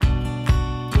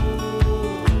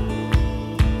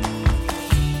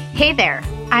Hey there,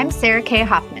 I'm Sarah K.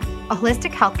 Hoffman, a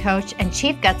holistic health coach and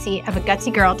chief gutsy of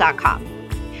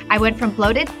agutsygirl.com. I went from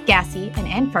bloated, gassy, and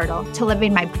infertile to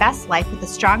living my best life with a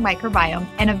strong microbiome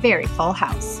and a very full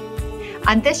house.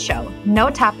 On this show,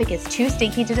 no topic is too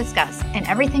stinky to discuss, and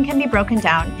everything can be broken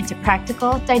down into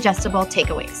practical, digestible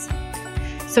takeaways.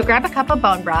 So grab a cup of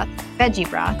bone broth, veggie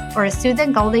broth, or a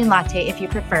soothing golden latte if you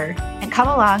prefer, and come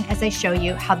along as I show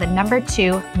you how the number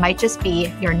 2 might just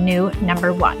be your new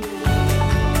number 1.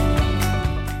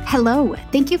 Hello,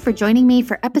 thank you for joining me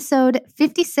for episode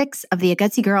 56 of the A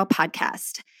Gutsy Girl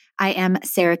podcast. I am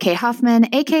Sarah K. Hoffman,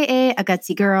 aka A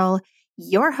Gutsy Girl,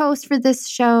 your host for this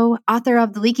show, author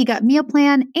of The Leaky Gut Meal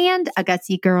Plan and A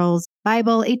Gutsy Girl's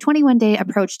Bible, a 21-day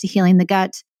approach to healing the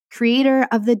gut, creator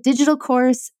of the digital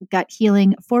course, Gut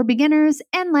Healing for Beginners,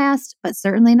 and last, but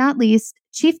certainly not least,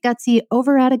 Chief Gutsy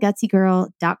over at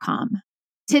agutsygirl.com.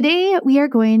 Today, we are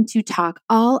going to talk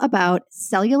all about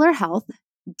cellular health,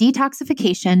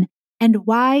 detoxification, and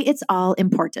why it's all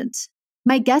important.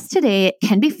 My guest today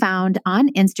can be found on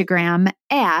Instagram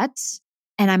at,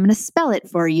 and I'm going to spell it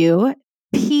for you,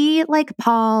 P like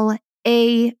Paul,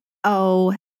 A,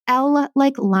 O, L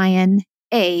like lion,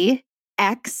 A,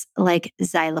 X like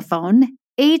xylophone,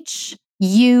 H,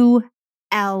 U,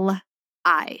 L,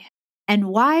 I. And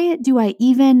why do I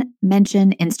even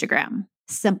mention Instagram?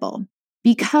 Simple.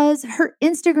 Because her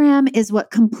Instagram is what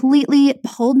completely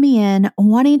pulled me in,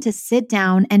 wanting to sit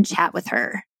down and chat with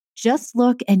her. Just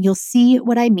look and you'll see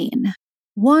what I mean.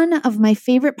 One of my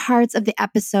favorite parts of the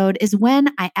episode is when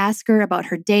I ask her about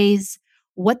her days,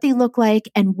 what they look like,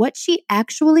 and what she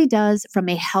actually does from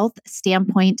a health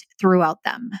standpoint throughout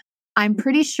them. I'm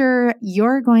pretty sure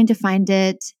you're going to find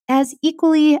it as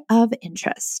equally of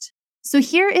interest. So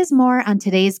here is more on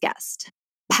today's guest.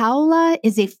 Paola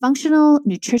is a functional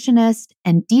nutritionist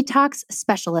and detox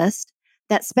specialist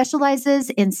that specializes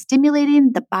in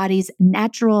stimulating the body's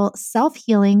natural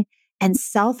self-healing and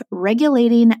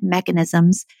self-regulating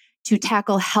mechanisms to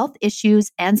tackle health issues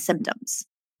and symptoms.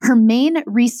 Her main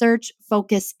research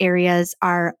focus areas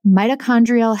are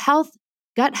mitochondrial health,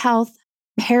 gut health,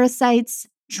 parasites,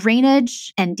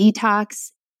 drainage and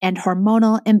detox, and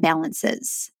hormonal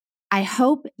imbalances. I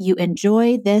hope you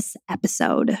enjoy this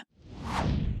episode.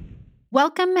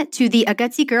 Welcome to the A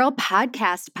Gutsy Girl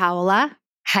podcast, Paola.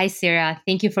 Hi, Sarah.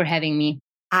 Thank you for having me.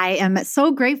 I am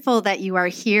so grateful that you are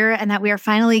here and that we are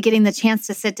finally getting the chance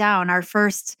to sit down. Our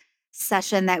first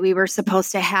session that we were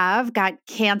supposed to have got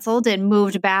canceled and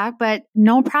moved back, but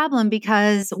no problem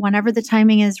because whenever the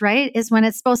timing is right is when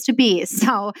it's supposed to be.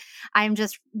 So I'm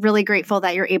just really grateful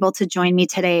that you're able to join me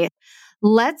today.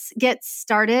 Let's get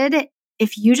started.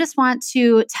 If you just want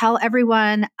to tell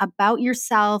everyone about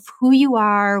yourself, who you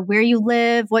are, where you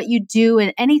live, what you do,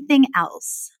 and anything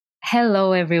else.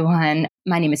 Hello, everyone.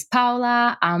 My name is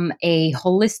Paola. I'm a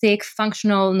holistic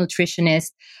functional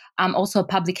nutritionist. I'm also a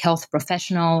public health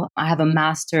professional. I have a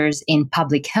master's in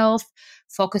public health,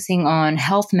 focusing on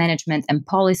health management and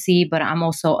policy, but I'm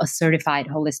also a certified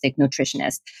holistic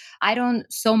nutritionist. I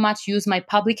don't so much use my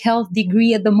public health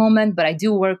degree at the moment, but I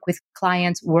do work with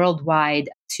clients worldwide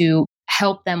to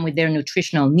help them with their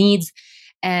nutritional needs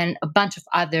and a bunch of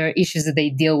other issues that they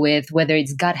deal with, whether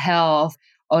it's gut health,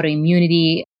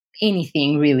 autoimmunity,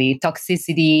 anything really,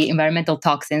 toxicity, environmental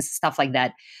toxins, stuff like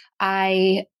that.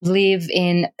 I live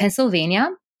in Pennsylvania,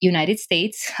 United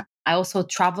States. I also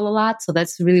travel a lot. So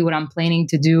that's really what I'm planning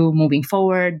to do moving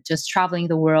forward, just traveling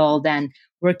the world and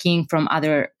working from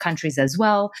other countries as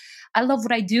well. I love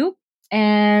what I do.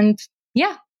 And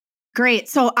yeah. Great.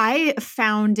 So I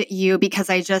found you because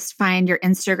I just find your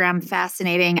Instagram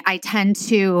fascinating. I tend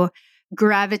to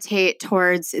gravitate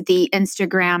towards the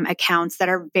Instagram accounts that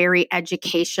are very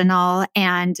educational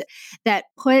and that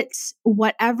put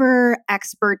whatever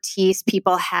expertise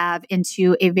people have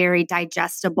into a very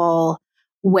digestible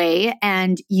way.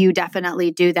 And you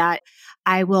definitely do that.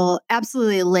 I will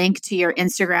absolutely link to your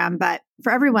Instagram, but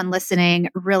for everyone listening,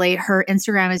 really, her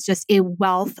Instagram is just a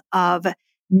wealth of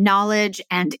knowledge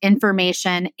and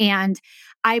information. And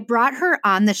I brought her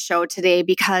on the show today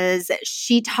because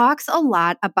she talks a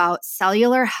lot about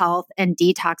cellular health and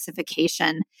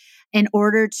detoxification in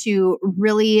order to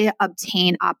really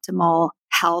obtain optimal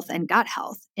health and gut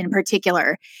health in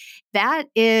particular. That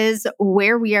is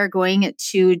where we are going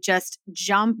to just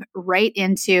jump right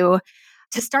into.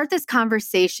 To start this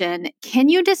conversation, can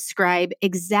you describe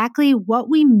exactly what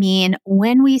we mean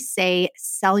when we say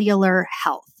cellular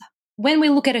health? When we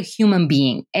look at a human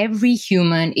being, every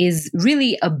human is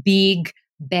really a big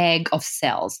bag of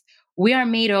cells. We are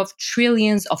made of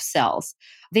trillions of cells.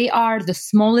 They are the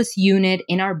smallest unit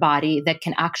in our body that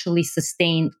can actually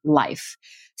sustain life.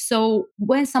 So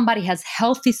when somebody has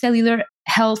healthy cellular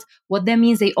health, what that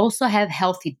means, they also have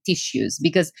healthy tissues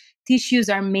because tissues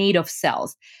are made of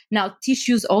cells. Now,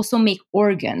 tissues also make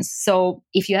organs. So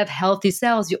if you have healthy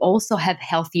cells, you also have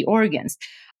healthy organs.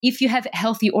 If you have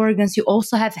healthy organs, you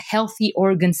also have healthy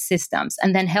organ systems.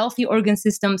 And then healthy organ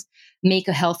systems make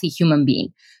a healthy human being.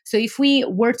 So if we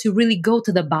were to really go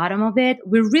to the bottom of it,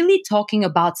 we're really talking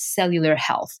about cellular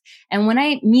health. And when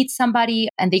I meet somebody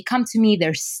and they come to me,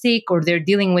 they're sick or they're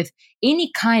dealing with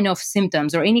any kind of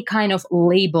symptoms or any kind of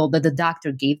label that the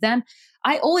doctor gave them,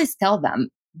 I always tell them,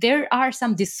 there are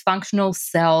some dysfunctional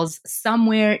cells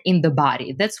somewhere in the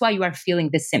body. That's why you are feeling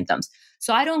the symptoms.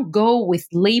 So I don't go with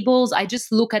labels. I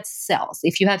just look at cells.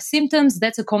 If you have symptoms,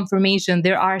 that's a confirmation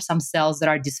there are some cells that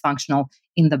are dysfunctional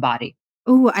in the body.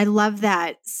 Ooh, I love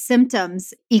that.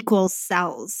 Symptoms equals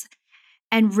cells.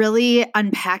 And really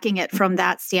unpacking it from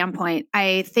that standpoint,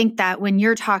 I think that when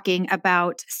you're talking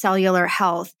about cellular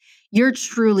health, you're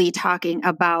truly talking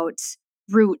about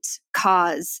root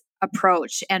cause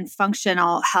approach and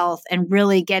functional health and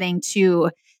really getting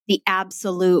to the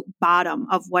absolute bottom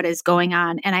of what is going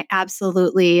on. And I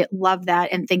absolutely love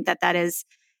that and think that that is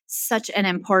such an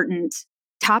important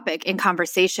topic in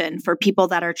conversation for people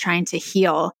that are trying to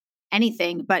heal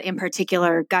anything, but in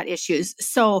particular, gut issues.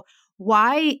 So,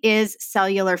 why is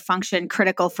cellular function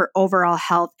critical for overall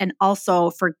health and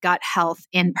also for gut health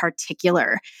in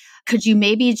particular? Could you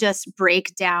maybe just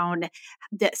break down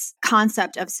this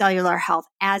concept of cellular health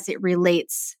as it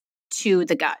relates to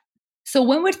the gut? So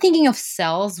when we're thinking of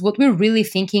cells, what we're really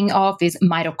thinking of is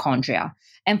mitochondria.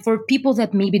 And for people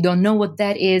that maybe don't know what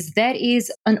that is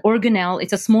an organelle.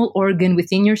 It's a small organ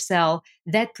within your cell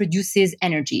that produces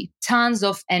energy, tons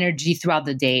of energy throughout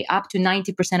the day. Up to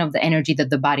 90% of the energy that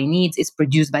the body needs is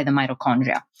produced by the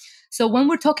mitochondria. So when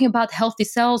we're talking about healthy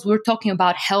cells, we're talking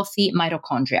about healthy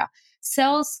mitochondria.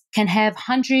 Cells can have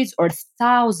hundreds or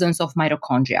thousands of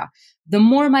mitochondria. The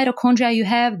more mitochondria you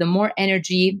have, the more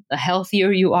energy, the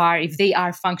healthier you are if they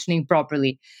are functioning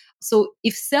properly. So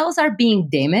if cells are being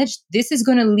damaged, this is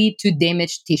going to lead to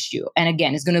damaged tissue. And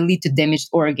again, it's going to lead to damaged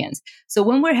organs. So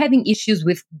when we're having issues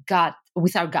with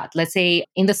our gut, let's say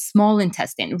in the small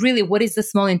intestine, really, what is the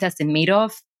small intestine made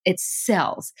of? It's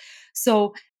cells.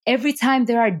 So every time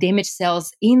there are damaged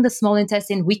cells in the small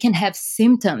intestine, we can have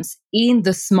symptoms in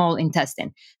the small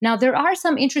intestine. Now, there are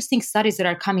some interesting studies that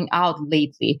are coming out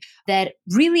lately that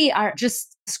really are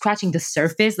just scratching the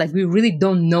surface. Like, we really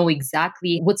don't know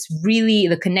exactly what's really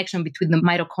the connection between the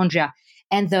mitochondria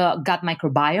and the gut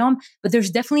microbiome, but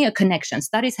there's definitely a connection.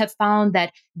 Studies have found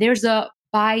that there's a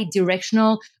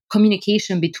bi-directional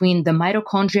communication between the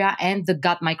mitochondria and the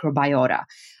gut microbiota.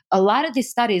 A lot of these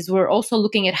studies were also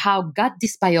looking at how gut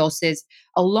dysbiosis,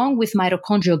 along with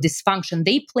mitochondrial dysfunction,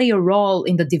 they play a role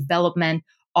in the development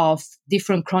of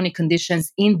different chronic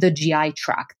conditions in the GI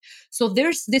tract. So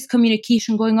there's this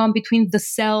communication going on between the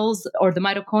cells or the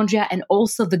mitochondria and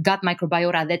also the gut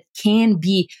microbiota that can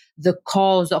be the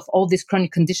cause of all these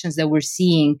chronic conditions that we're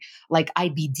seeing, like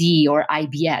IBD or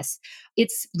IBS.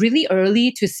 It's really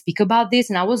early to speak about this.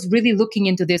 And I was really looking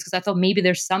into this because I thought maybe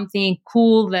there's something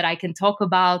cool that I can talk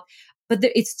about. But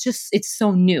it's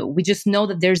so new. We just know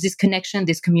that there's this connection,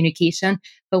 this communication,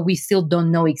 but we still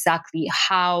don't know exactly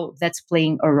how that's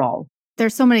playing a role.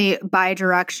 There's so many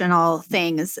bidirectional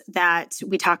things that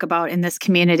we talk about in this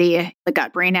community, the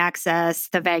gut-brain axis,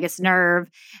 the vagus nerve.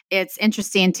 It's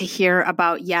interesting to hear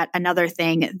about yet another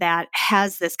thing that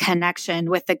has this connection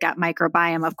with the gut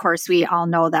microbiome. Of course, we all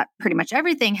know that pretty much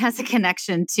everything has a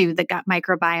connection to the gut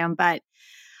microbiome, but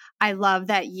I love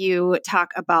that you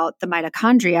talk about the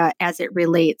mitochondria as it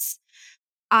relates.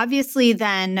 Obviously,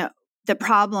 then the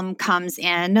problem comes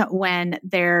in when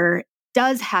there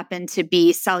does happen to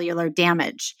be cellular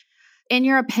damage. In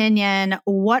your opinion,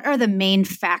 what are the main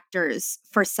factors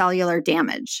for cellular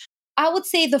damage? I would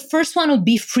say the first one would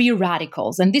be free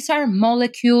radicals. And these are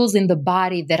molecules in the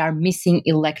body that are missing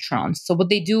electrons. So what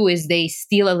they do is they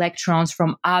steal electrons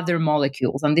from other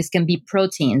molecules. And this can be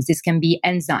proteins, this can be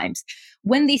enzymes.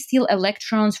 When they steal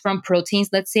electrons from proteins,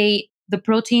 let's say the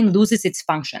protein loses its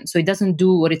function. So it doesn't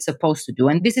do what it's supposed to do.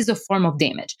 And this is a form of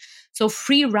damage. So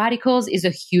free radicals is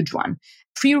a huge one.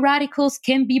 Free radicals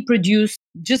can be produced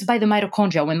just by the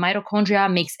mitochondria. When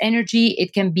mitochondria makes energy,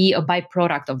 it can be a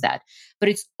byproduct of that. But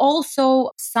it's also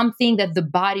something that the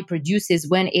body produces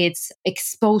when it's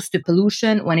exposed to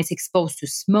pollution, when it's exposed to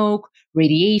smoke,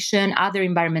 radiation, other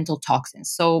environmental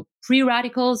toxins. So free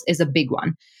radicals is a big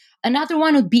one. Another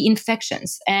one would be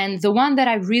infections. And the one that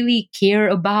I really care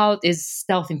about is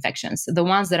stealth infections, the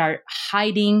ones that are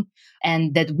hiding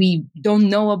and that we don't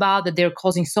know about, that they're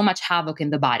causing so much havoc in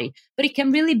the body. But it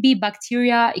can really be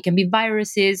bacteria, it can be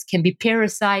viruses, can be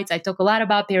parasites. I talk a lot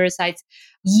about parasites,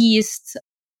 yeast,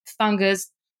 fungus.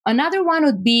 Another one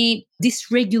would be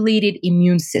dysregulated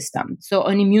immune system. So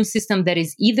an immune system that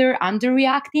is either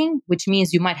underreacting, which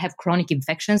means you might have chronic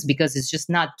infections because it's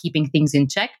just not keeping things in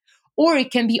check, or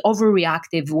it can be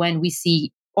overreactive when we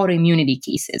see autoimmunity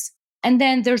cases. And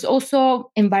then there's also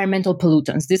environmental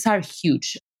pollutants. These are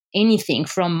huge. Anything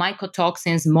from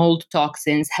mycotoxins, mold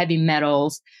toxins, heavy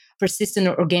metals, persistent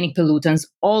organic pollutants,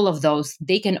 all of those,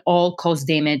 they can all cause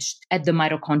damage at the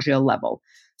mitochondrial level.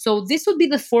 So this would be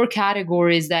the four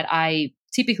categories that I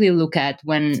typically look at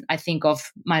when I think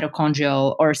of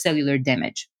mitochondrial or cellular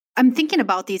damage. I'm thinking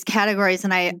about these categories,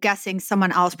 and I'm guessing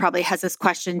someone else probably has this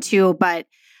question too, but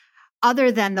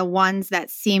other than the ones that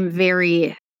seem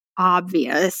very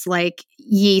obvious, like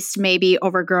yeast maybe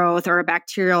overgrowth or a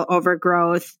bacterial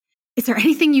overgrowth, is there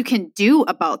anything you can do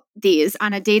about these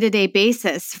on a day-to-day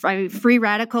basis? Free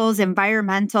radicals,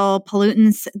 environmental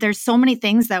pollutants, there's so many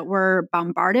things that we're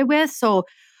bombarded with. So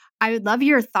I would love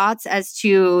your thoughts as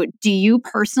to, do you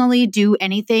personally do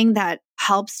anything that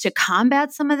helps to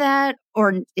combat some of that,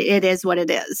 or it is what it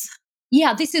is?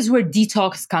 Yeah, this is where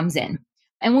detox comes in.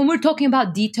 And when we're talking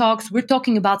about detox, we're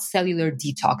talking about cellular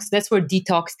detox. That's where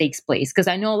detox takes place. Because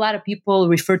I know a lot of people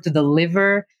refer to the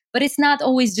liver, but it's not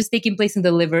always just taking place in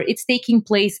the liver. It's taking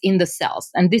place in the cells.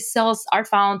 And these cells are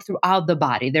found throughout the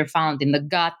body. They're found in the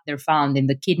gut, they're found in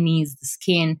the kidneys, the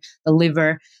skin, the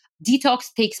liver.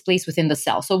 Detox takes place within the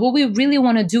cell. So what we really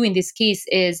want to do in this case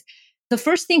is, the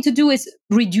first thing to do is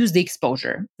reduce the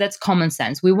exposure. That's common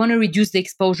sense. We want to reduce the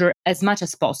exposure as much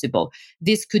as possible.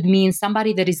 This could mean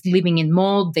somebody that is living in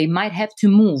mold, they might have to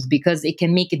move because it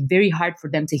can make it very hard for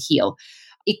them to heal.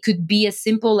 It could be as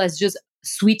simple as just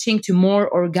switching to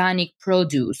more organic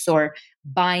produce or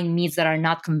buying meats that are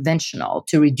not conventional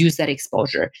to reduce that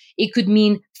exposure. It could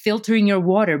mean filtering your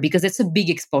water because it's a big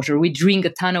exposure. We drink a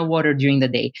ton of water during the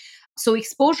day. So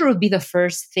exposure would be the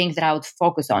first thing that I would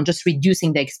focus on, just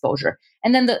reducing the exposure.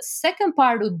 And then the second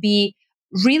part would be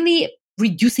really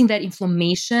reducing that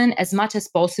inflammation as much as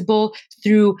possible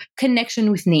through connection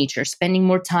with nature, spending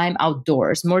more time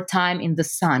outdoors, more time in the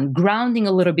sun, grounding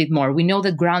a little bit more. We know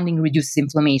that grounding reduces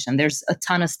inflammation. There's a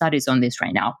ton of studies on this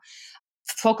right now.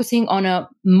 Focusing on a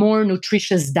more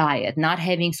nutritious diet, not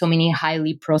having so many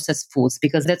highly processed foods,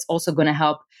 because that's also going to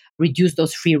help reduce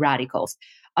those free radicals.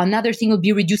 Another thing would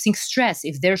be reducing stress.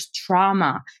 If there's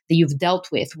trauma that you've dealt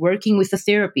with, working with a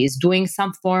therapist, doing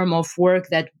some form of work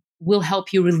that will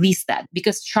help you release that,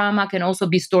 because trauma can also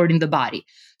be stored in the body.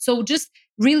 So just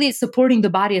really supporting the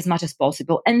body as much as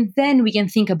possible. And then we can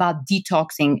think about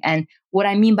detoxing. And what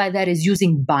I mean by that is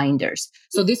using binders.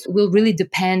 So this will really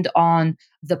depend on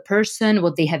the person,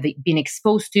 what they have been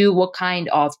exposed to, what kind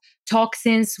of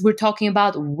toxins we're talking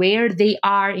about, where they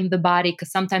are in the body,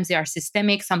 because sometimes they are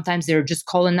systemic, sometimes they're just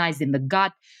colonized in the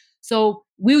gut. So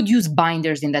we would use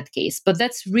binders in that case, but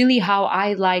that's really how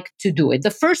I like to do it.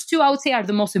 The first two, I would say, are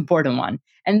the most important one.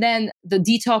 And then the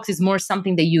detox is more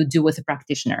something that you do with a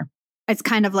practitioner. It's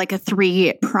kind of like a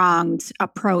three-pronged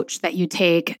approach that you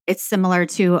take. It's similar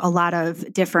to a lot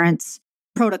of different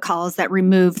protocols that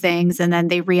remove things and then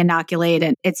they re-inoculate,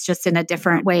 and it's just in a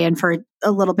different way and for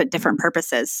a little bit different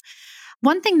purposes.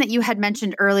 One thing that you had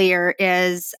mentioned earlier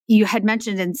is you had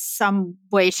mentioned in some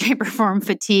way, shape, or form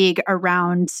fatigue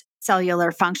around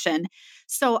cellular function.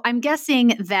 So I'm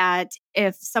guessing that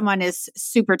if someone is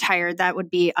super tired, that would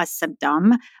be a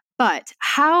symptom. But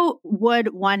how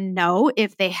would one know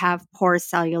if they have poor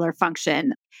cellular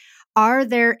function? Are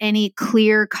there any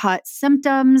clear-cut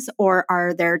symptoms, or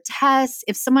are there tests?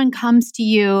 If someone comes to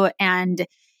you and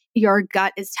your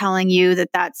gut is telling you that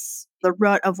that's the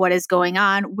root of what is going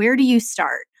on, where do you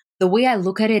start? The way I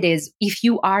look at it is, if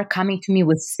you are coming to me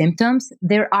with symptoms,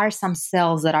 there are some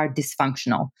cells that are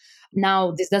dysfunctional.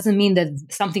 Now, this doesn't mean that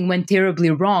something went terribly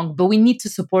wrong, but we need to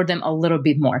support them a little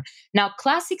bit more. Now,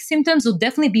 classic symptoms will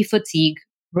definitely be fatigue,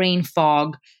 brain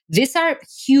fog. These are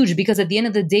huge because at the end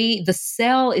of the day, the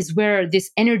cell is where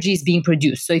this energy is being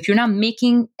produced. So if you're not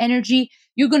making energy,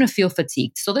 you're going to feel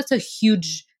fatigued. So that's a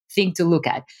huge thing to look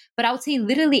at. But I would say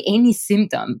literally any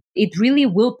symptom, it really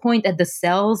will point at the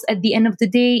cells at the end of the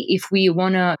day. If we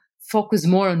want to focus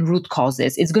more on root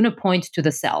causes, it's going to point to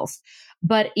the cells.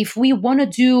 But if we want to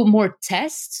do more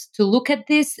tests to look at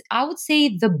this, I would say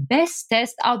the best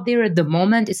test out there at the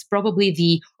moment is probably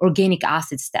the organic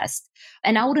acids test.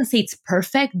 And I wouldn't say it's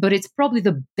perfect, but it's probably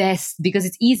the best because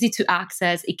it's easy to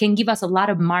access. It can give us a lot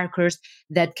of markers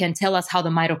that can tell us how the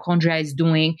mitochondria is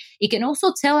doing. It can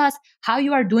also tell us how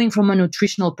you are doing from a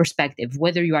nutritional perspective,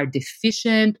 whether you are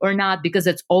deficient or not, because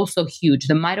it's also huge.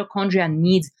 The mitochondria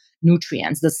needs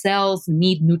nutrients. The cells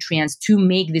need nutrients to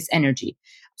make this energy.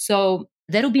 So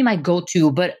that'll be my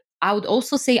go-to. But I would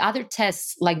also say other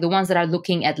tests, like the ones that are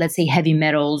looking at, let's say, heavy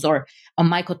metals or a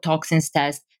mycotoxins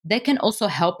test, that can also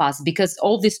help us because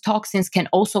all these toxins can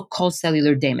also cause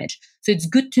cellular damage. So it's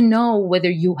good to know whether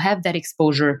you have that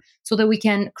exposure so that we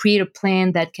can create a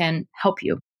plan that can help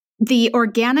you. The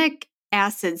organic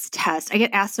acids test, I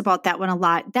get asked about that one a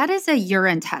lot. That is a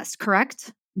urine test,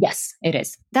 correct? Yes, it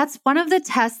is. That's one of the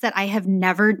tests that I have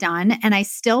never done, and I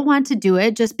still want to do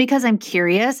it just because I'm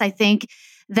curious. I think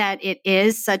that it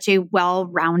is such a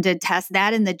well-rounded test.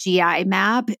 That and the GI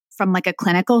map from like a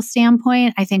clinical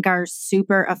standpoint, I think are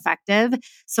super effective.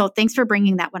 So thanks for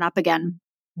bringing that one up again.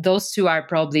 Those two are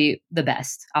probably the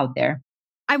best out there.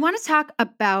 I want to talk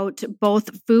about both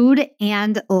food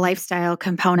and lifestyle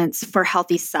components for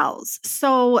healthy cells.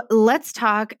 So let's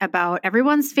talk about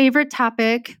everyone's favorite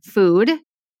topic, food.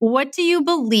 What do you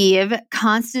believe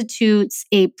constitutes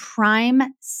a prime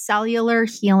cellular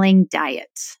healing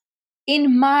diet?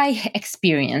 In my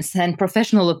experience and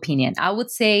professional opinion, I would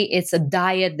say it's a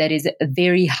diet that is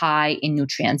very high in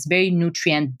nutrients, very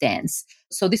nutrient dense.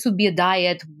 So this would be a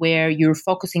diet where you're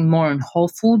focusing more on whole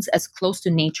foods as close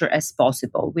to nature as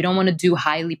possible. We don't want to do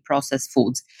highly processed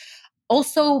foods.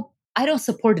 Also, I don't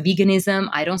support veganism.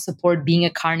 I don't support being a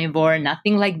carnivore,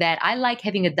 nothing like that. I like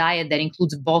having a diet that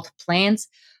includes both plants,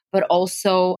 but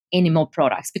also animal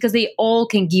products because they all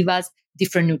can give us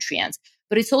different nutrients.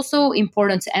 But it's also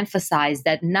important to emphasize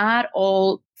that not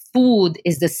all food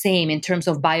is the same in terms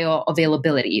of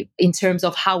bioavailability, in terms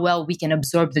of how well we can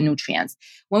absorb the nutrients.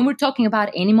 When we're talking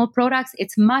about animal products,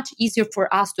 it's much easier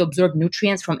for us to absorb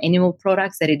nutrients from animal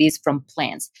products than it is from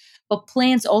plants. But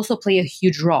plants also play a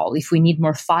huge role. If we need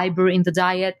more fiber in the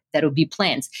diet, that'll be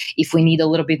plants. If we need a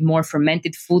little bit more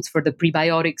fermented foods for the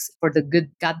prebiotics, for the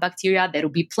good gut bacteria, that'll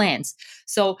be plants.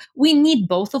 So we need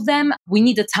both of them. We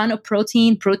need a ton of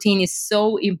protein. Protein is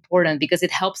so important because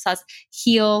it helps us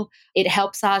heal. It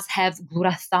helps us have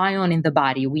glutathione in the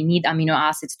body. We need amino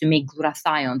acids to make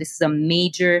glutathione. This is a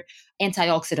major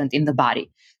antioxidant in the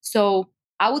body. So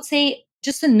I would say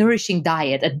just a nourishing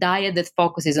diet, a diet that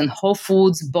focuses on whole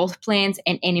foods, both plants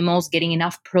and animals, getting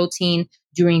enough protein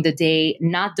during the day,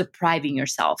 not depriving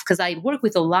yourself. Because I work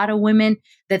with a lot of women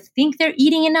that think they're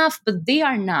eating enough, but they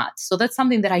are not. So that's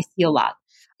something that I see a lot.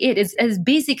 It is as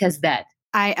basic as that.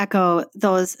 I echo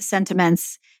those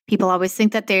sentiments. People always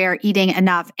think that they are eating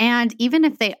enough. And even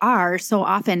if they are, so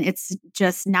often it's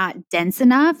just not dense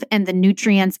enough and the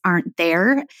nutrients aren't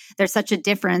there. There's such a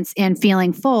difference in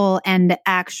feeling full and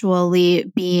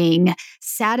actually being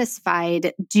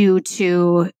satisfied due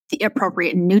to the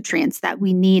appropriate nutrients that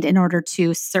we need in order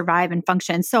to survive and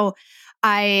function. So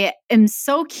I am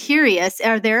so curious.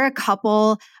 Are there a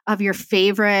couple of your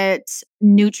favorite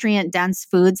nutrient dense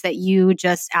foods that you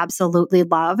just absolutely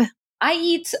love? I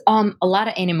eat a lot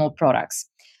of animal products.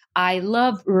 I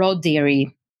love raw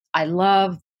dairy. I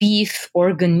love beef,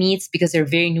 organ meats because they're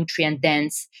very nutrient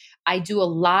dense. I do a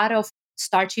lot of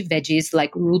starchy veggies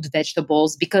like root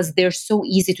vegetables because they're so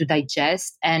easy to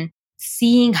digest. And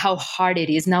seeing how hard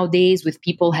it is nowadays with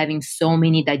people having so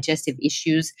many digestive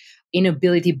issues,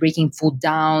 inability breaking food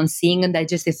down, seeing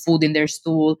undigested food in their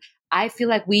stool, I feel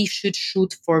like we should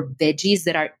shoot for veggies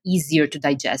that are easier to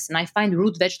digest. And I find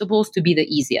root vegetables to be the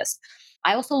easiest.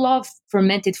 I also love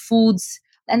fermented foods.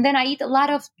 And then I eat a lot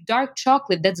of dark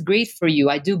chocolate. That's great for you.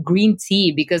 I do green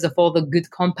tea because of all the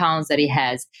good compounds that it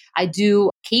has. I do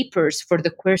capers for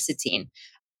the quercetin.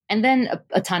 And then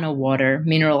a ton of water,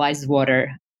 mineralized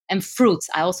water, and fruits.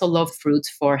 I also love fruits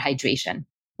for hydration.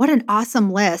 What an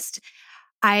awesome list.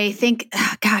 I think,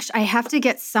 gosh, I have to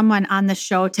get someone on the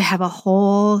show to have a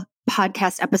whole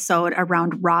podcast episode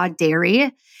around raw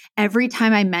dairy. Every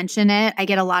time I mention it, I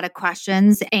get a lot of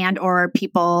questions and or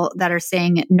people that are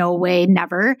saying, no way,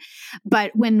 never.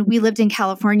 But when we lived in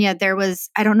California, there was,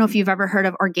 I don't know if you've ever heard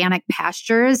of organic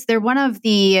pastures. They're one of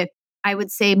the, I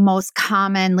would say, most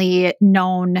commonly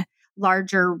known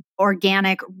larger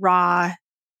organic raw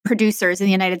producers in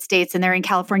the United States. And they're in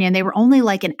California. And they were only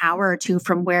like an hour or two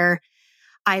from where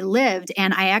I lived.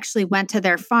 And I actually went to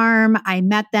their farm. I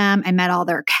met them. I met all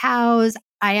their cows.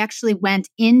 I actually went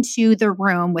into the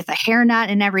room with a hairnet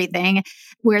and everything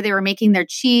where they were making their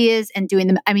cheese and doing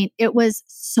them. I mean, it was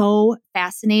so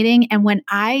fascinating. And when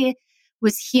I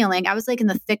was healing, I was like in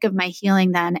the thick of my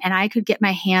healing then, and I could get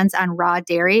my hands on raw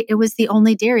dairy. It was the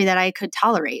only dairy that I could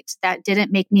tolerate that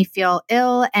didn't make me feel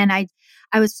ill. And I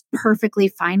was perfectly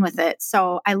fine with it.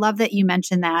 So I love that you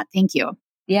mentioned that. Thank you.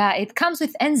 Yeah, it comes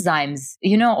with enzymes,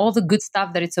 all the good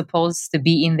stuff that it's supposed to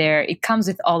be in there. It comes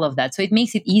with all of that. So it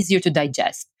makes it easier to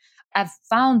digest. I've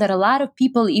found that a lot of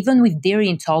people, even with dairy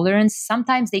intolerance,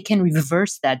 sometimes they can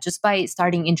reverse that just by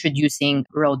starting introducing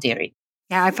raw dairy.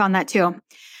 Yeah, I found that too.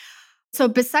 So,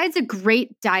 besides a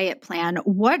great diet plan,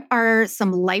 what are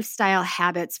some lifestyle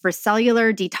habits for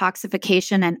cellular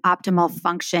detoxification and optimal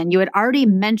function? You had already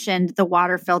mentioned the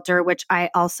water filter, which I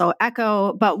also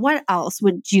echo, but what else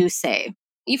would you say?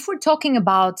 If we're talking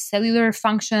about cellular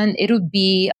function, it would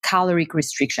be caloric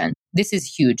restriction. This is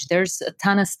huge. There's a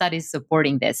ton of studies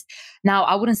supporting this. Now,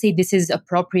 I wouldn't say this is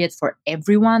appropriate for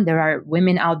everyone. There are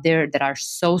women out there that are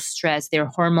so stressed, their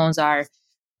hormones are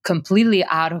completely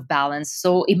out of balance.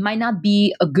 So it might not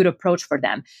be a good approach for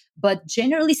them. But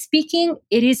generally speaking,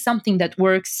 it is something that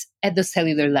works at the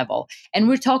cellular level. And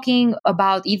we're talking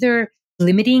about either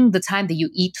limiting the time that you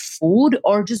eat food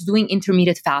or just doing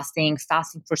intermittent fasting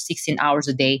for 16 hours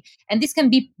a day. And this can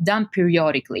be done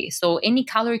periodically. So any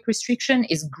caloric restriction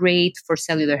is great for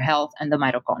cellular health and the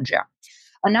mitochondria.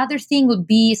 Another thing would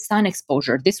be sun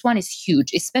exposure. This one is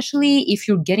huge, especially if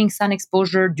you're getting sun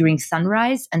exposure during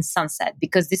sunrise and sunset,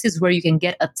 because this is where you can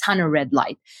get a ton of red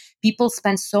light. People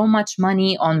spend so much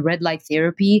money on red light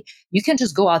therapy. You can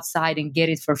just go outside and get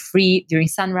it for free during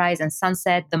sunrise and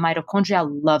sunset. The mitochondria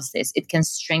loves this. It can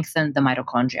strengthen the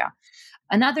mitochondria.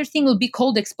 Another thing would be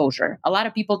cold exposure. A lot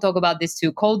of people talk about this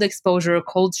too. Cold exposure,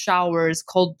 cold showers,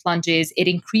 cold plunges. It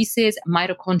increases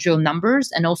mitochondrial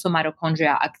numbers and also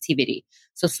mitochondria activity.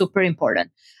 So super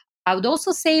important. I would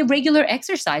also say regular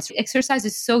exercise. Exercise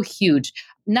is so huge.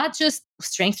 Not just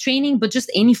strength training, but just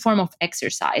any form of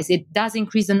exercise. It does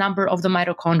increase the number of the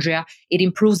mitochondria. It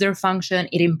improves their function.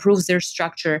 It improves their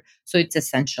structure. So it's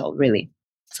essential, really.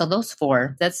 So those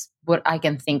four, that's what I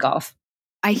can think of.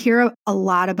 I hear a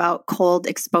lot about cold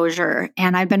exposure,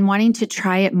 and I've been wanting to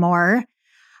try it more.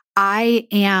 I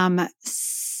am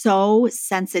so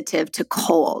sensitive to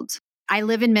cold. I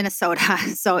live in Minnesota,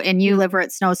 and you live where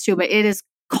it snows too, but it is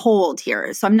cold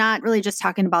here. So I'm not really just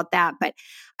talking about that, but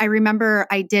I remember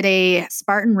I did a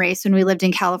Spartan race when we lived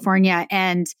in California,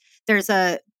 and there's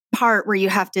a part where you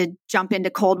have to jump into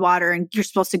cold water and you're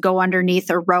supposed to go underneath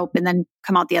a rope and then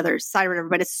come out the other side or whatever,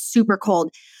 but it's super cold.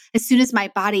 As soon as my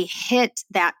body hit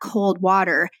that cold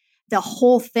water, the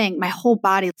whole thing, my whole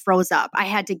body froze up. I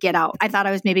had to get out. I thought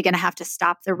I was maybe going to have to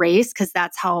stop the race because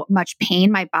that's how much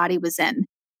pain my body was in.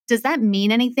 Does that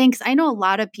mean anything? Because I know a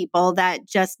lot of people that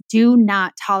just do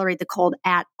not tolerate the cold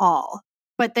at all.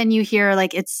 But then you hear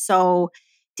like it's so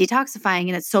detoxifying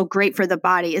and it's so great for the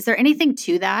body. Is there anything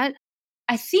to that?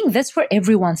 I think that's where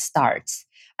everyone starts.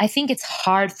 I think it's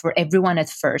hard for everyone at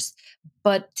first.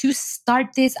 But to start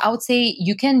this, I would say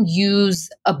you can use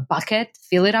a bucket,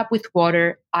 fill it up with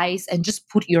water, ice, and just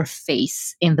put your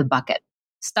face in the bucket.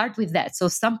 Start with that. So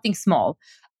something small.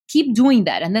 Keep doing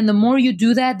that. And then the more you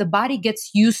do that, the body gets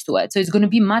used to it. So it's going to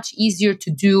be much easier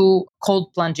to do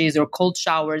cold plunges or cold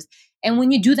showers. And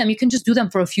when you do them, you can just do them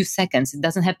for a few seconds. It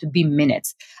doesn't have to be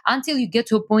minutes until you get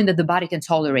to a point that the body can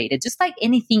tolerate it. Just like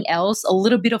anything else, a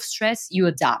little bit of stress, you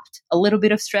adapt. A little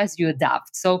bit of stress, you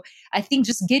adapt. So I think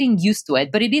just getting used to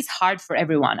it, but it is hard for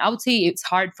everyone. I would say it's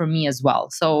hard for me as well.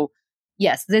 So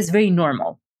yes, that's very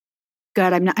normal.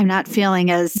 Good. I'm not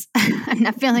feeling as I'm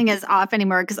not feeling as off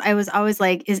anymore because I was always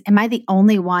like, am I the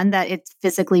only one that it's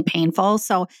physically painful?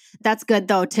 So that's good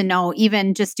though to know,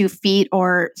 even just do feet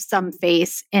or some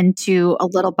face into a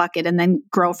little bucket and then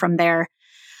grow from there.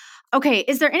 Okay.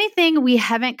 Is there anything we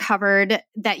haven't covered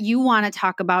that you want to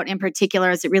talk about in particular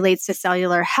as it relates to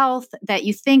cellular health that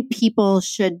you think people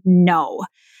should know?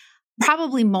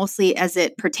 Probably mostly as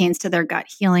it pertains to their gut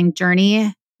healing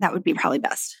journey. That would be probably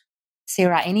best.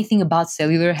 Sarah, anything about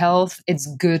cellular health, it's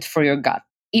good for your gut.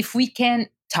 If we can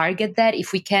target that,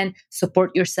 if we can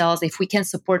support your cells, if we can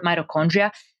support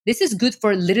mitochondria, this is good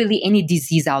for literally any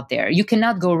disease out there. You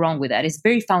cannot go wrong with that. It's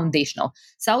very foundational.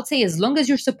 So I would say as long as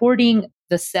you're supporting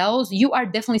the cells, you are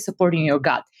definitely supporting your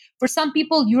gut. For some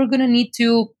people, you're going to need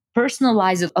to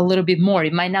personalize it a little bit more.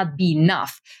 It might not be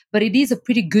enough, but it is a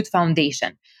pretty good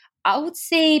foundation. I would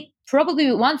say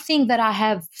probably one thing that I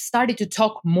have started to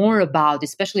talk more about,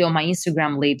 especially on my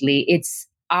Instagram lately, it's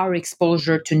our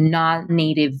exposure to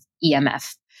non-native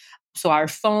EMF. So our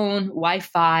phone,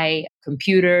 Wi-Fi,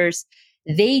 computers,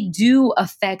 they do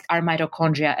affect our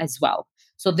mitochondria as well.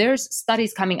 So there's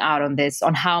studies coming out on this,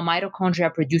 on how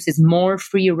mitochondria produces more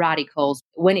free radicals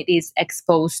when it is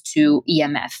exposed to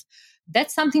EMF.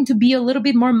 That's something to be a little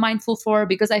bit more mindful for,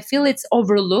 because I feel it's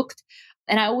overlooked.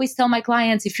 And I always tell my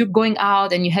clients, if you're going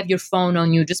out and you have your phone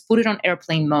on you, just put it on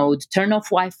airplane mode, turn off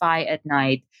Wi-Fi at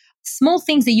night. Small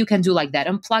things that you can do like that,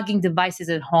 unplugging devices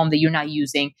at home that you're not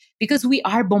using, because we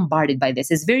are bombarded by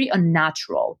this. It's very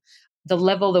unnatural. The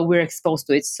level that we're exposed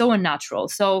to, it's so unnatural.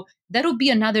 So that would be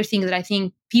another thing that I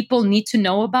think people need to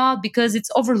know about, because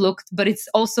it's overlooked, but it's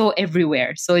also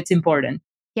everywhere. So it's important.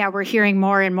 Yeah, we're hearing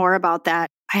more and more about that.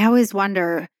 I always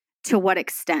wonder, to what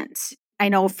extent. I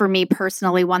know for me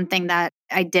personally, one thing that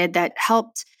I did that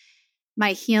helped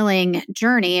my healing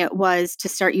journey was to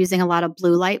start using a lot of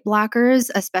blue light blockers,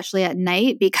 especially at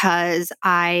night, because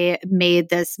I made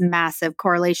this massive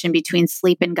correlation between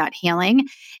sleep and gut healing.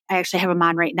 I actually have them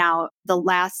on right now. The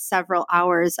last several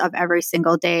hours of every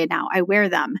single day now, I wear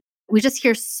them. We just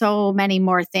hear so many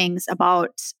more things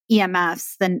about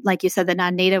EMFs than, like you said, the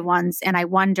non-native ones. And I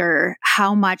wonder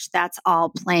how much that's all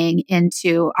playing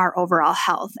into our overall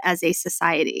health as a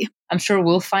society. I'm sure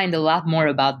we'll find a lot more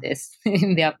about this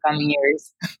in the upcoming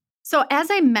years. So, as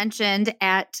I mentioned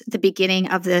at the beginning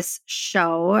of this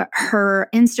show, her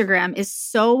Instagram is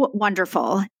so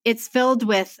wonderful. It's filled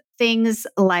with things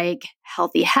like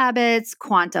healthy habits,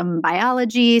 quantum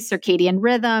biology, circadian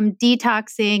rhythm,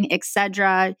 detoxing,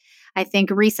 etc. I think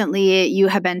recently you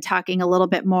have been talking a little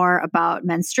bit more about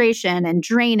menstruation and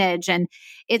drainage, and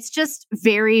it's just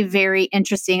very, very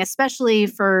interesting, especially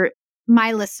for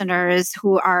my listeners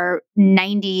who are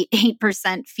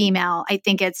 98% female. I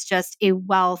think it's just a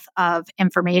wealth of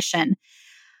information.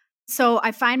 So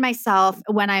I find myself,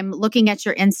 when I'm looking at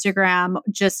your Instagram,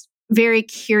 just very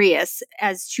curious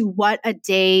as to what a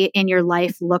day in your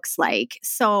life looks like.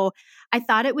 So I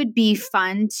thought it would be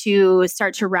fun to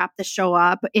start to wrap the show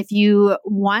up. If you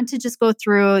want to just go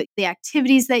through the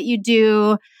activities that you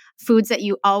do, foods that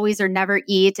you always or never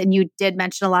eat, and you did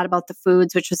mention a lot about the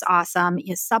foods, which was awesome,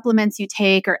 supplements you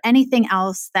take, or anything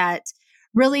else that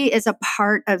really is a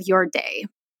part of your day.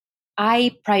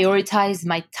 I prioritize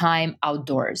my time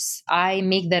outdoors. I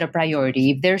make that a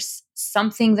priority. If there's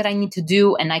something that I need to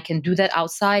do and I can do that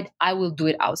outside, I will do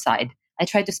it outside. I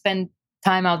try to spend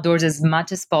time outdoors as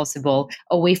much as possible,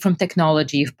 away from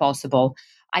technology if possible.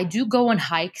 I do go on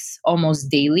hikes almost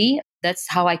daily. That's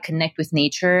how I connect with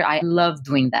nature. I love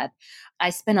doing that. I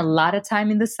spend a lot of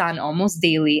time in the sun almost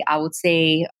daily. I would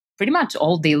say pretty much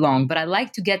all day long, but I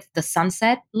like to get the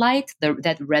sunset light,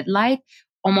 that red light,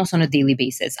 almost on a daily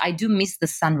basis. I do miss the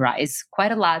sunrise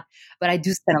quite a lot, but I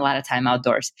do spend a lot of time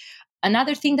outdoors.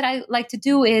 Another thing that I like to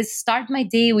do is start my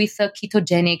day with a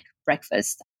ketogenic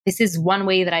breakfast. This is one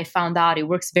way that I found out it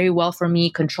works very well for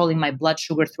me, controlling my blood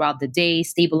sugar throughout the day,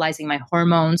 stabilizing my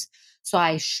hormones. So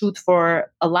I shoot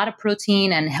for a lot of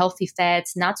protein and healthy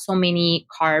fats, not so many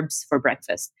carbs for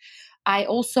breakfast. I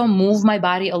also move my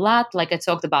body a lot, like I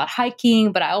talked about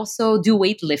hiking, but I also do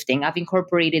weightlifting. I've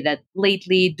incorporated that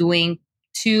lately, doing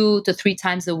 2 to 3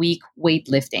 times a week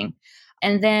weightlifting.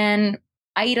 And then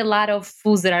I eat a lot of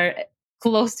foods that are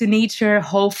close to nature,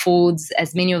 whole foods,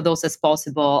 as many of those as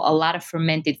possible, a lot of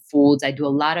fermented foods. I do a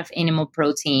lot of animal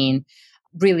protein,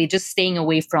 really just staying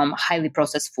away from highly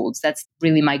processed foods. That's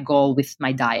really my goal with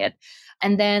my diet.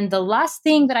 And then the last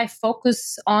thing that I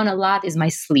focus on a lot is my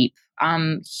sleep.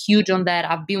 I'm huge on that.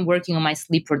 I've been working on my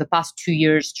sleep for the past 2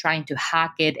 years, trying to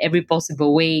hack it every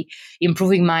possible way,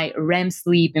 improving my REM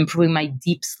sleep, improving my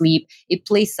deep sleep. It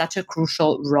plays such a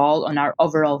crucial role on our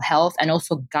overall health and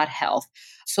also gut health.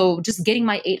 So just getting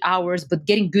my 8 hours, but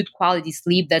getting good quality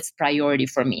sleep, that's priority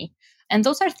for me. And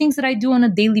those are things that I do on a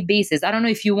daily basis. I don't know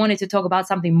if you wanted to talk about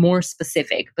something more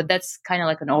specific, but that's kind of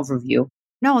like an overview.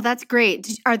 No, that's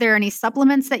great. Are there any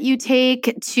supplements that you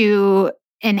take to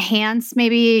enhance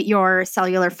maybe your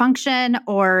cellular function,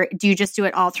 or do you just do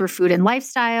it all through food and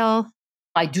lifestyle?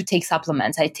 I do take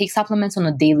supplements. I take supplements on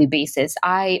a daily basis.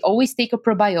 I always take a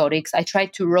probiotics. I try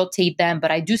to rotate them,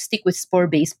 but I do stick with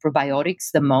spore-based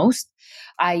probiotics the most.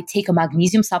 I take a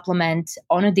magnesium supplement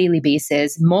on a daily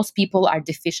basis. Most people are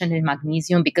deficient in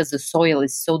magnesium because the soil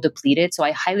is so depleted. So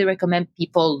I highly recommend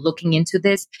people looking into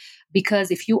this,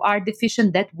 because if you are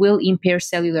deficient, that will impair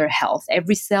cellular health.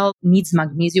 Every cell needs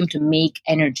magnesium to make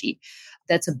energy.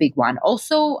 That's a big one.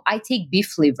 Also, I take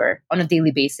beef liver on a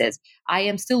daily basis. I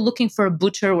am still looking for a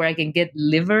butcher where I can get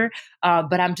liver,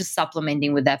 but I'm just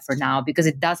supplementing with that for now, because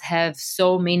it does have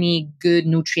so many good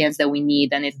nutrients that we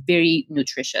need, and it's very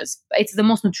nutritious. It's the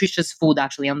most nutritious food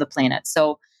actually on the planet.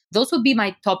 So those would be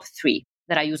my top three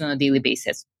that I use on a daily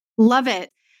basis. Love it.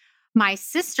 My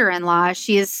sister-in-law,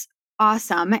 she is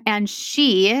awesome. And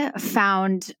she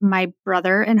found my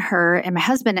brother and her and my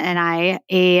husband and I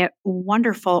a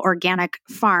wonderful organic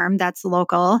farm that's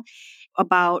local.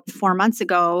 About 4 months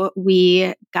ago,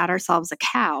 we got ourselves a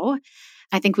cow.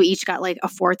 I think we each got like a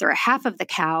fourth or a half of the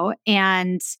cow.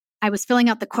 And I was filling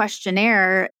out the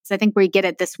questionnaire. So I think we get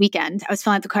it this weekend. I was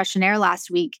filling out the questionnaire last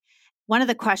week. One of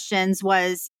the questions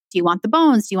was, do you want the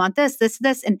bones? Do you want this, this,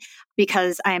 this? And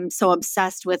because I'm so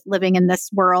obsessed with living in this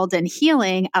world and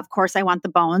healing, of course, I want the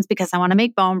bones because I want to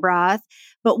make bone broth.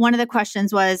 But one of the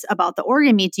questions was about the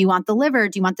organ meat. Do you want the liver?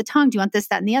 Do you want the tongue? Do you want this,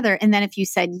 that, and the other? And then if you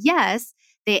said yes,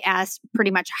 they asked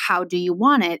pretty much, how do you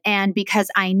want it? And because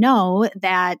I know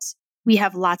that we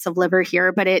have lots of liver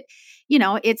here, but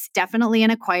it's definitely an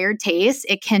acquired taste.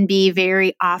 It can be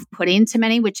very off-putting to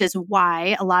many, which is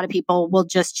why a lot of people will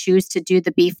just choose to do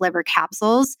the beef liver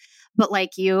capsules. But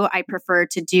like you, I prefer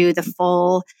to do the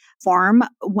full form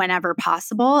whenever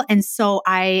possible. And so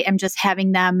I am just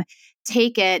having them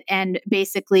take it and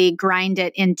basically grind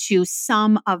it into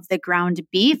some of the ground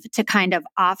beef to kind of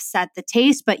offset the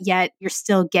taste, but yet you're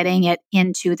still getting it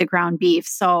into the ground beef.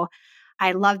 So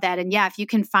I love that. And yeah, if you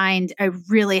can find a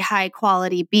really high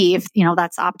quality beef,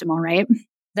 that's optimal, right?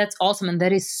 That's awesome. And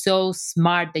that is so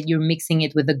smart that you're mixing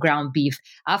it with the ground beef.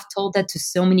 I've told that to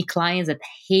so many clients that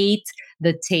hate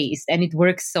the taste and it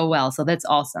works so well. So that's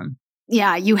awesome.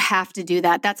 Yeah, you have to do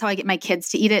that. That's how I get my kids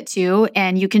to eat it too.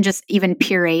 And you can just even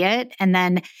puree it. And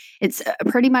then it's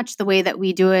pretty much the way that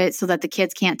we do it so that the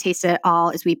kids can't taste it at all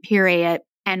is we puree it.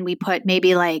 And we put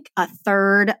maybe like a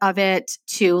third of it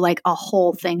to like a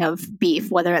whole thing of beef,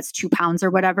 whether it's 2 pounds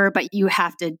or whatever. But you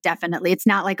have to definitely, it's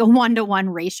not like a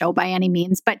 1-to-1 ratio by any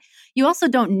means, but you also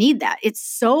don't need that. It's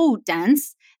so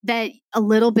dense that a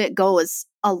little bit goes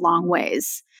a long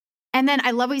ways. And then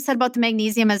I love what you said about the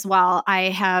magnesium as well. I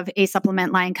have a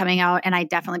supplement line coming out and I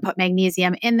definitely put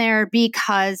magnesium in there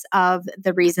because of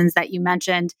the reasons that you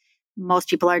mentioned. Most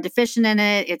people are deficient in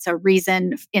it. It's a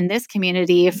reason in this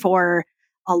community for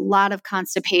a lot of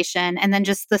constipation and then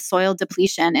just the soil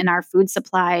depletion in our food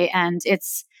supply. And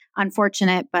it's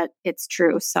unfortunate, but it's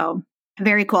true. So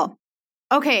very cool.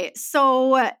 Okay.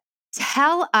 So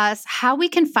tell us how we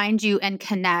can find you and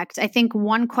connect. I think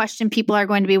one question people are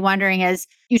going to be wondering is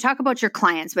you talk about your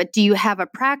clients, but do you have a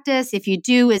practice? If you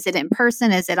do, is it in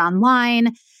person? Is it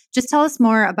online? Just tell us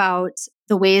more about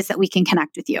the ways that we can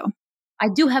connect with you. I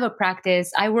do have a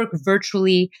practice. I work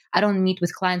virtually. I don't meet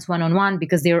with clients one-on-one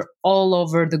because they're all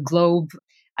over the globe.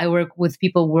 I work with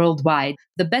people worldwide.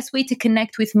 The best way to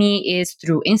connect with me is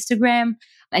through Instagram.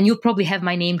 And you'll probably have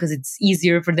my name because it's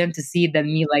easier for them to see than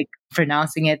me like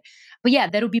pronouncing it. But yeah,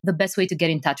 that'll be the best way to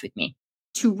get in touch with me.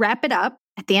 To wrap it up,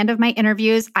 at the end of my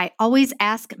interviews, I always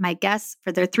ask my guests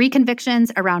for their 3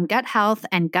 convictions around gut health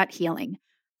and gut healing.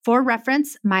 For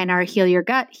reference, mine are heal your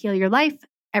gut, heal your life.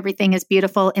 Everything is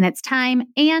beautiful in its time,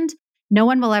 and no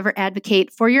one will ever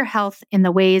advocate for your health in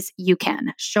the ways you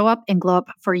can. Show up and glow up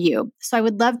for you. So I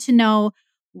would love to know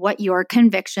what your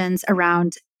convictions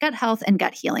around gut health and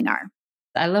gut healing are.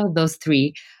 I love those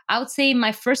 3. I would say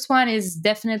my first one is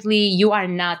definitely you are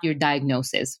not your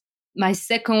diagnosis. My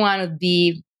second one would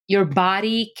be your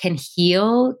body can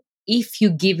heal if you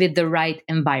give it the right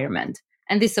environment.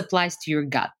 And this applies to your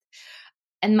gut.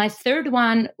 And my third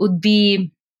one would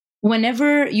be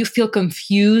whenever you feel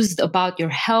confused about your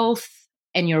health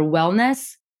and your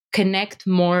wellness, connect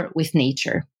more with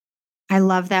nature. I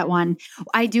love that one.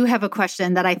 I do have a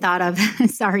question that I thought of.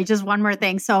 Sorry, just one more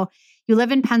thing. So you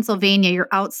live in Pennsylvania, you're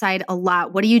outside a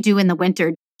lot. What do you do in the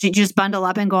winter? Do you just bundle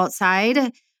up and go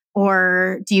outside?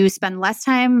 Or do you spend less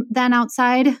time than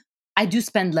outside? I do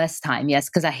spend less time, yes,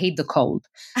 because I hate the cold.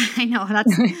 I know.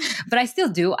 That's But I still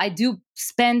do. I do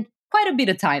spend quite a bit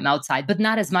of time outside, but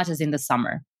not as much as in the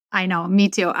summer. I know, me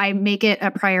too. I make it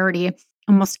a priority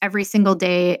almost every single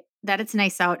day that it's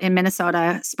nice out in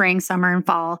Minnesota, spring, summer, and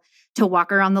fall, to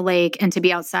walk around the lake and to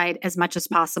be outside as much as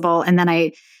possible. And then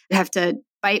I have to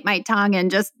bite my tongue and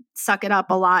just suck it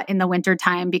up a lot in the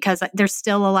wintertime because there's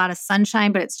still a lot of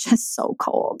sunshine, but it's just so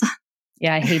cold.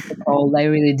 Yeah, I hate the cold. I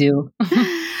really do.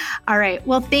 All right.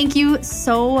 Well, thank you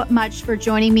so much for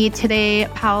joining me today,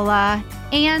 Paola.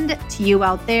 And to you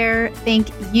out there, thank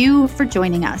you for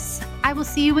joining us. I will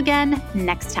see you again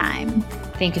next time.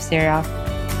 Thank you, Sarah.